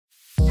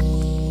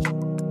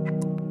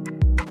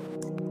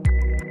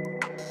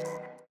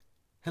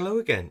Hello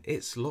again,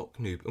 it's Lock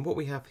Noob, and what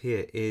we have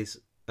here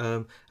is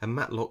a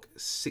MATLOCK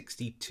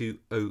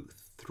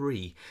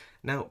 6203.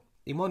 Now,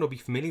 you might not be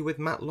familiar with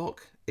MATLOCK.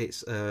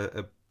 It's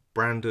a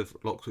brand of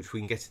locks which we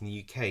can get in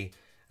the UK,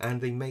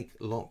 and they make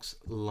locks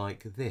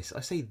like this. I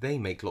say they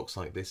make locks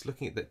like this.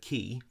 Looking at the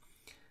key,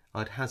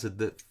 I'd hazard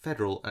that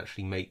Federal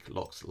actually make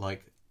locks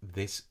like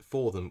this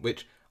for them,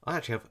 which I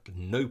actually have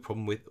no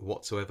problem with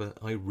whatsoever.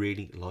 I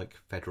really like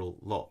Federal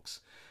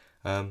locks.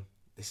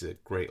 This is a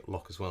great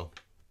lock as well.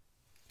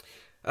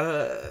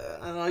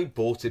 And I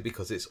bought it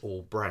because it's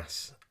all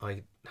brass.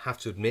 I have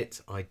to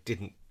admit I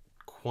didn't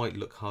quite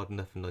look hard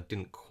enough and I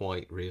didn't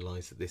quite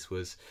realise that this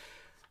was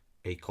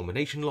a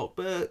combination lock,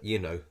 but you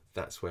know,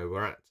 that's where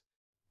we're at.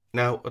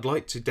 Now, I'd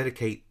like to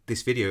dedicate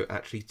this video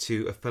actually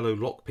to a fellow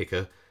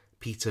lockpicker,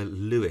 Peter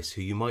Lewis,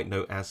 who you might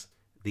know as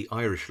the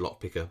Irish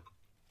lockpicker.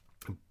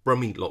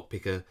 Brummie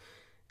lockpicker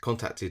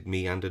contacted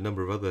me and a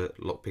number of other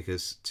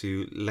lockpickers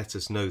to let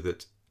us know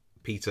that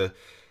Peter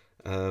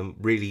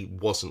really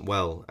wasn't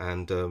well,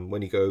 and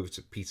when you go over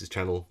to Peter's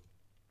channel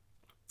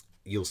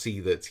you'll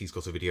see that he's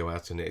got a video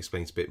out and it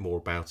explains a bit more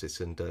about it,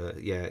 and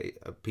yeah,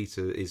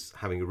 Peter is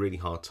having a really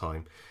hard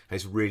time, and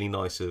it's really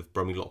nice of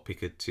Brummie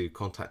Lockpicker to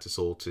contact us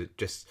all to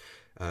just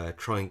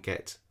try and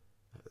get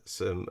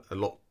some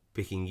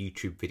lockpicking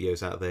YouTube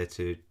videos out there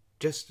to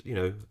just, you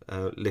know,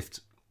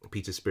 lift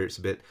Peter's spirits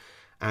a bit.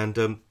 And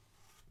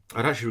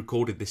I'd actually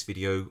recorded this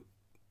video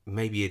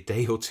maybe a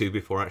day or two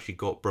before I actually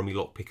got Brummie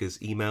Lockpicker's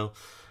email.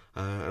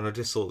 And I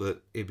just thought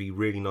that it'd be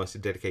really nice to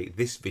dedicate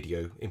this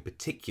video in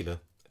particular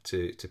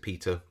to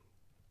Peter,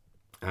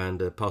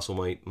 and pass all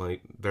my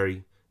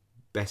very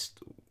best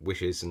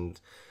wishes, and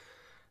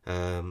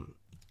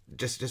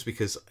just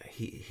because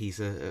he's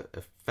a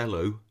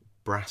fellow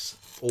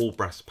all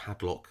brass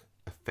padlock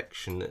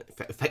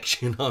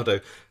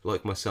aficionado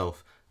like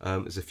myself.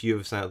 There's a few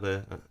of us out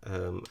there,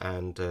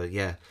 and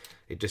yeah,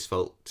 it just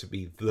felt to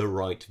be the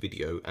right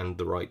video and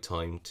the right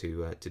time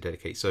to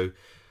dedicate. So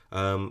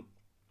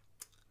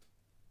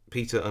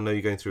Peter, I know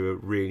you're going through a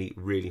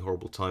really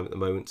horrible time at the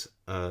moment.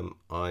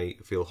 I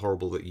feel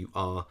horrible that you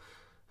are.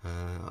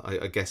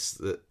 I guess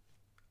that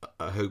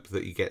I hope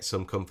that you get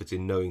some comfort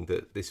in knowing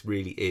that this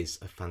really is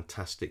a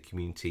fantastic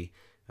community.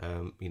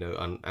 You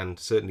know, and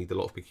certainly the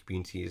lockpicking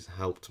community has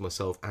helped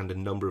myself and a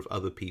number of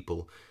other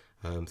people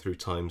through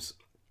times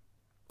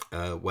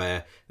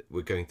where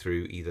we're going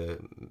through either,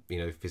 you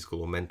know,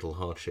 physical or mental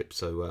hardship.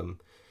 So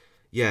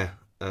yeah.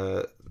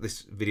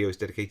 This video is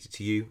dedicated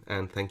to you,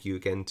 and thank you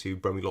again to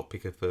Brummie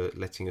Lockpicker for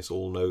letting us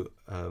all know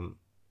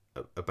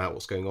about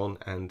what's going on.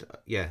 And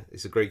yeah,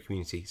 it's a great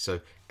community.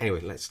 So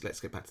anyway, let's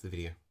get back to the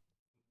video.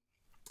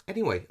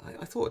 Anyway,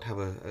 I thought I'd have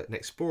an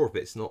explore of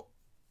it. It's not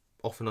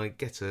often I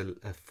get a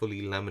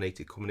fully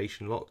laminated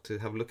combination lock to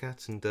have a look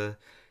at, and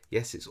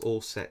yes, it's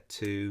all set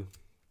to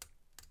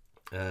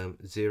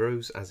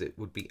zeros as it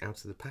would be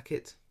out of the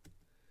packet.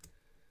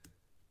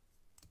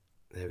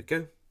 There we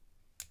go.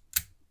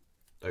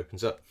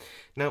 Opens up.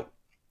 Now,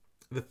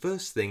 the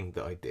first thing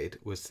that I did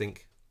was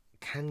think,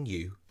 can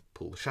you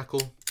pull the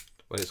shackle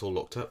when it's all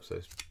locked up? So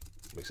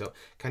mix up.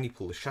 Can you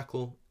pull the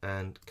shackle,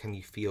 and can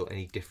you feel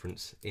any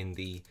difference in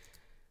the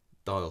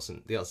dials?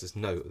 And the answer is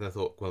no. And I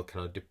thought, well,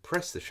 can I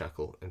depress the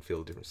shackle and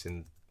feel a difference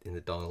in the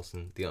dials?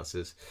 And the answer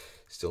is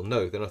still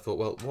no. Then I thought,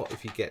 well, what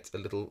if you get a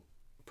little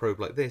probe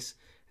like this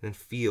and then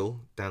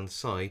feel down the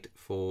side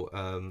for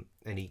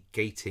any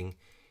gating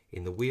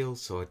in the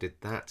wheels? So I did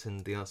that,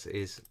 and the answer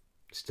is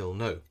still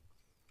no.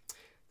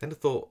 Then I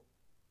thought,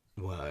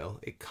 well,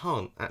 it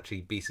can't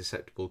actually be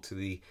susceptible to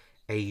the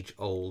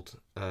age-old,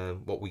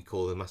 what we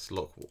call the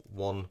MATLOCK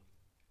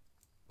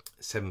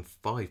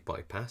 175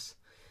 bypass.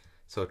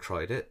 So I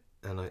tried it,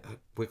 and I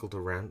wiggled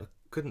around. I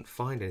couldn't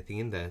find anything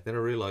in there. Then I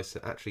realised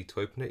that actually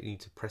to open it, you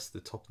need to press the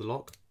top of the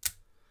lock.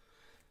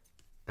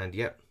 And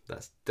yep,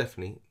 that's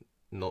definitely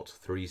not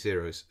 3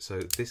 zeros.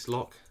 So this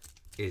lock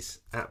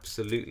is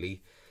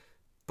absolutely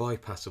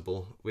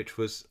bypassable, which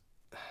was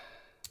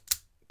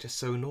just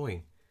so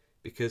annoying,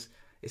 because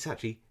it's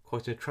actually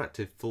quite an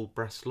attractive full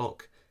brass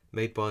lock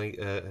made by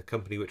a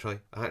company which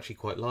I actually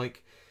quite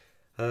like,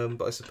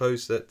 but I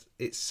suppose that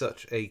it's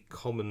such a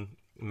common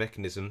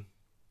mechanism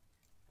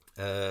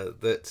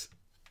that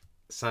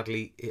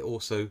sadly it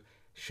also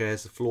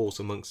shares the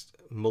flaws amongst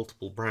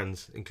multiple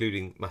brands,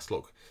 including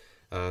MATLOCK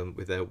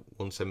with their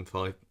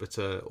 175, but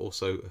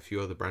also a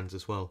few other brands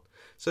as well.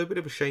 So a bit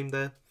of a shame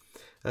there.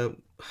 I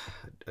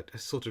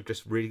sort of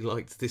just really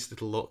liked this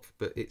little lock,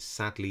 but it's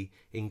sadly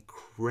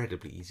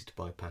incredibly easy to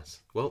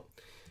bypass. Well,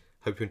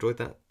 hope you enjoyed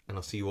that, and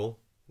I'll see you all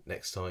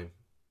next time.